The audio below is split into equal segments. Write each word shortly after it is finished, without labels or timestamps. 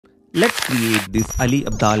Let's create this Ali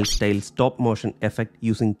Abdaal style stop motion effect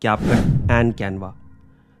using Capcut and Canva.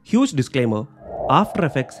 Huge disclaimer, After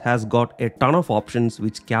Effects has got a ton of options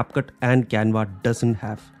which Capcut and Canva doesn't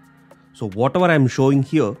have. So whatever I'm showing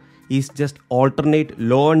here is just alternate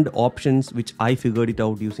learned options which I figured it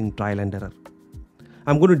out using trial and error.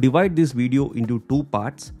 I'm going to divide this video into two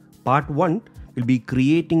parts. Part 1 will be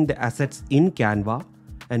creating the assets in Canva,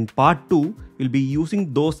 and part 2 will be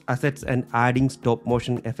using those assets and adding stop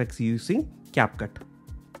motion effects using Capcut.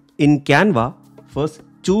 In Canva, first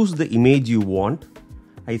choose the image you want.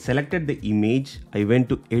 I selected the image, I went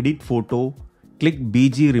to edit photo, click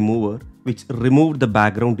BG remover which removed the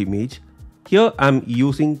background image. Here I'm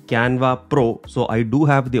using Canva Pro, so I do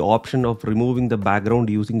have the option of removing the background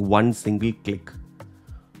using one single click.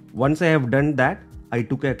 Once I have done that, I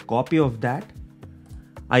took a copy of that.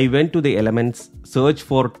 I went to the elements, search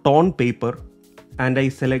for tone paper, and I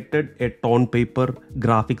selected a tone paper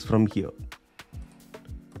graphics from here.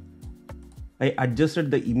 I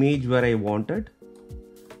adjusted the image where I wanted.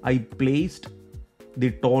 I placed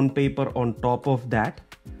the tone paper on top of that.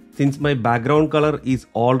 Since my background color is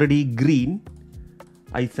already green,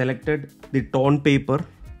 I selected the tone paper,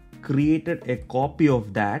 created a copy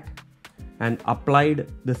of that, and applied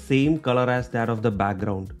the same color as that of the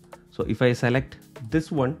background. So if I select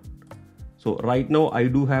this one, so right now I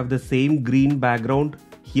do have the same green background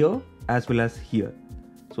here as well as here.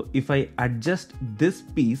 So if I adjust this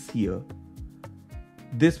piece here,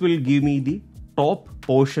 this will give me the top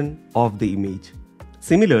portion of the image.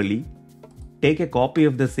 Similarly, take a copy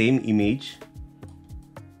of the same image,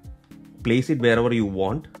 place it wherever you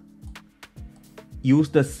want, use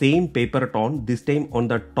the same paper tone, this time on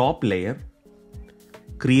the top layer,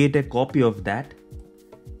 create a copy of that,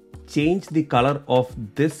 change the color of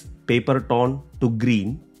this paper tone to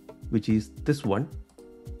green, which is this one,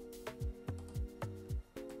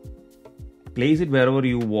 place it wherever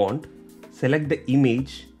you want, select the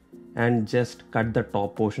image and just cut the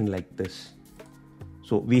top portion like this.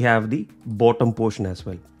 So we have the bottom portion as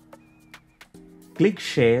well. Click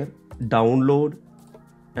share, download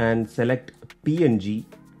and select PNG,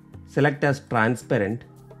 select as transparent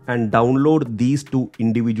and download these two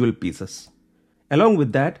individual pieces. Along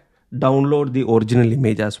with that, download the original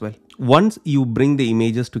image as well. Once you bring the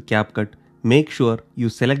images to Capcut, make sure you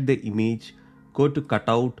select the image, go to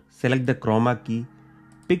cutout, select the chroma key,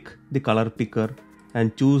 pick the color picker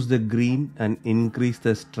and choose the green and increase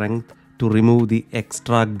the strength to remove the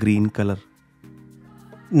extra green color.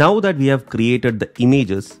 Now that we have created the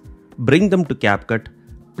images, bring them to Capcut,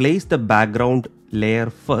 place the background layer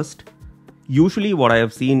first. Usually what I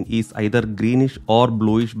have seen is either greenish or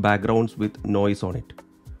bluish backgrounds with noise on it.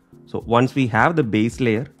 So once we have the base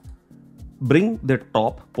layer, bring the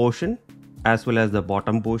top portion as well as the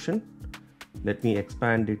bottom portion. Let me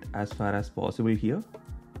expand it as far as possible here.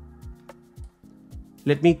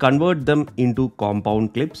 Let me convert them into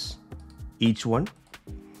compound clips, each one,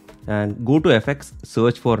 and go to effects,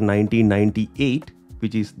 search for 1998,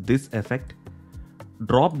 which is this effect.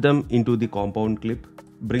 Drop them into the compound clip,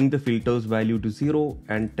 bring the filters value to 0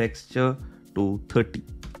 and texture to 30.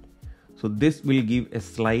 So this will give a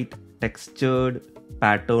slight textured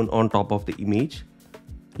pattern on top of the image.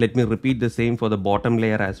 Let me repeat the same for the bottom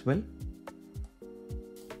layer as well.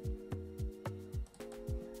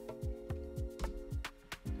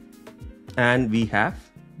 And we have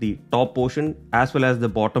the top portion as well as the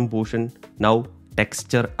bottom portion now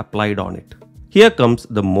texture applied on it. Here comes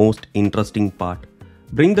the most interesting part.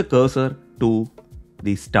 Bring the cursor to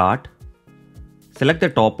the start, select the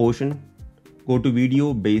top portion, go to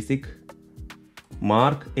video basic,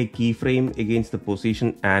 mark a keyframe against the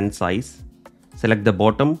position and size, select the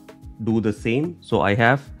bottom, do the same. So I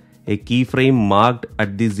have a keyframe marked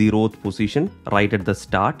at the 0th position right at the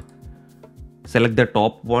start. Select the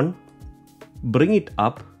top one, bring it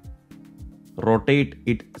up, rotate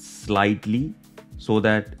it slightly so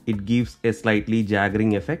that it gives a slightly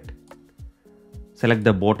jaggering effect. Select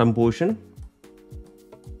the bottom portion,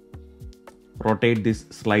 rotate this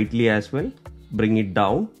slightly as well, bring it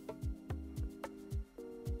down.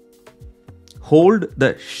 Hold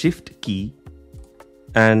the shift key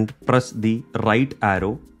and press the right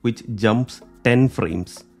arrow which jumps 10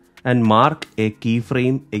 frames and mark a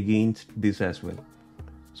keyframe against this as well.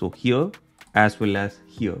 So here as well as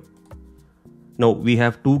here. Now we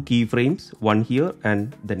have two keyframes, one here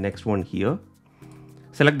and the next one here.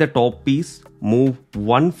 Select the top piece, move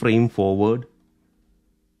one frame forward,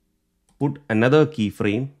 put another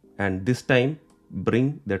keyframe and this time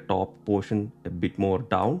bring the top portion a bit more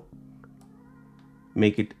down.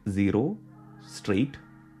 Make it 0, straight.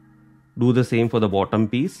 Do the same for the bottom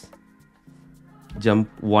piece. jump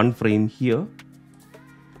one frame here,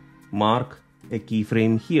 mark a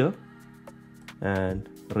keyframe here, and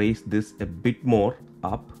raise this a bit more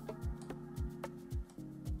up.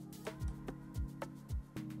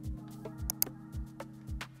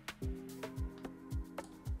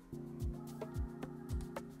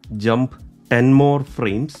 Jump 10 more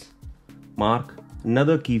frames, mark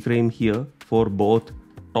another keyframe here for both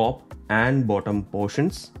top and bottom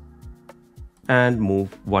portions, and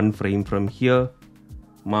move one frame from here,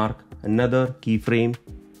 mark another keyframe,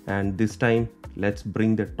 and this time let's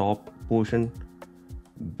bring the top portion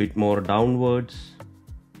a bit more downwards.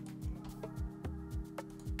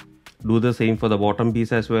 Do the same for the bottom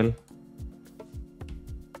piece as well.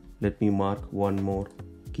 Let me mark one more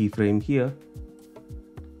keyframe here.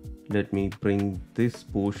 Let me bring this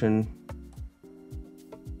portion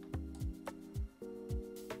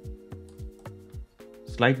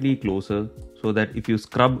slightly closer so that if you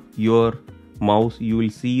scrub your mouse, you will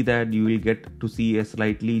see that you will get to see a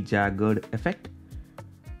slightly jagged effect.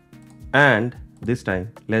 And this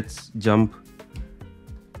time let's jump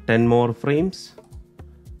 10 more frames,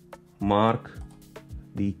 mark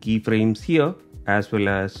the keyframes here as well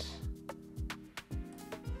as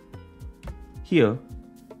here,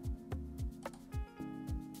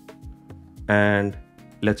 and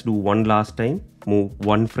let's do one last time. Move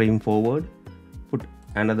one frame forward, put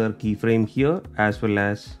another keyframe here as well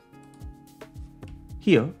as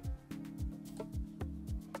here,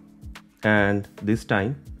 and this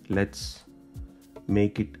time let's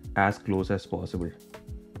make it as close as possible.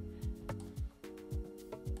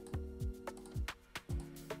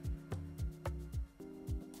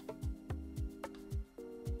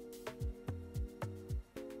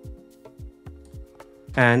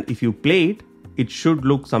 And if you play it, it should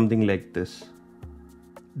look something like this.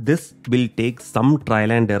 This will take some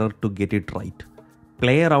trial and error to get it right.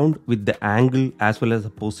 Play around with the angle as well as the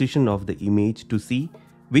position of the image to see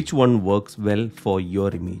which one works well for your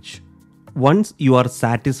image. Once you are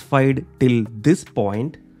satisfied till this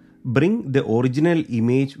point, bring the original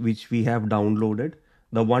image which we have downloaded,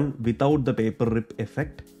 the one without the paper rip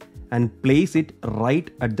effect, and place it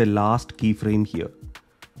right at the last keyframe here.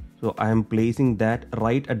 So I am placing that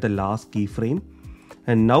right at the last keyframe,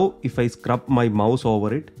 and now if I scrub my mouse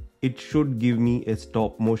over it, it should give me a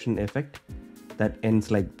stop motion effect that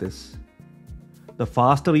ends like this. The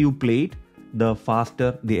faster you play it, the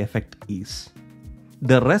faster the effect is.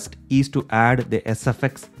 The rest is to add the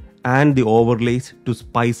SFX and the overlays to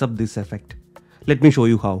spice up this effect. Let me show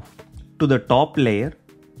you how. To the top layer,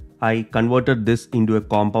 I converted this into a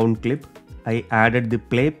compound clip. I added the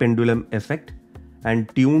play pendulum effect and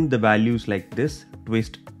tuned the values like this: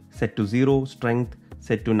 twist set to 0, strength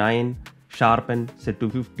set to 9, sharpen set to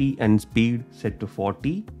 50, and speed set to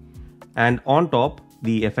 40. And on top,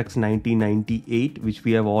 the FX 1998, which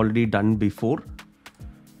we have already done before.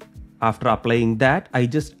 After applying that, I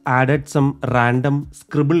just added some random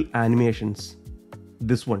scribble animations.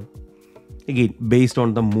 This one, again based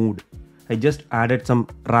on the mood, I just added some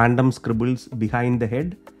random scribbles behind the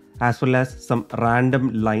head as well as some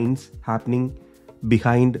random lines happening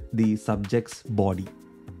behind the subject's body.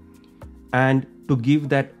 And to give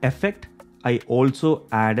that effect, I also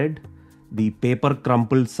added the paper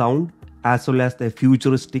crumple sound as well as the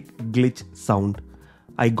futuristic glitch sound.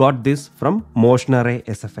 I got this from Motion Array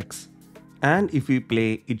SFX. And if we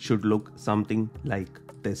play, it should look something like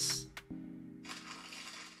this.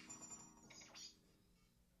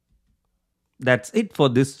 That's it for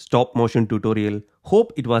this stop motion tutorial.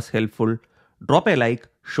 Hope it was helpful. Drop a like,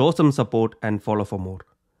 show some support, and follow for more.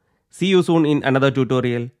 See you soon in another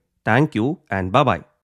tutorial. Thank you and bye bye.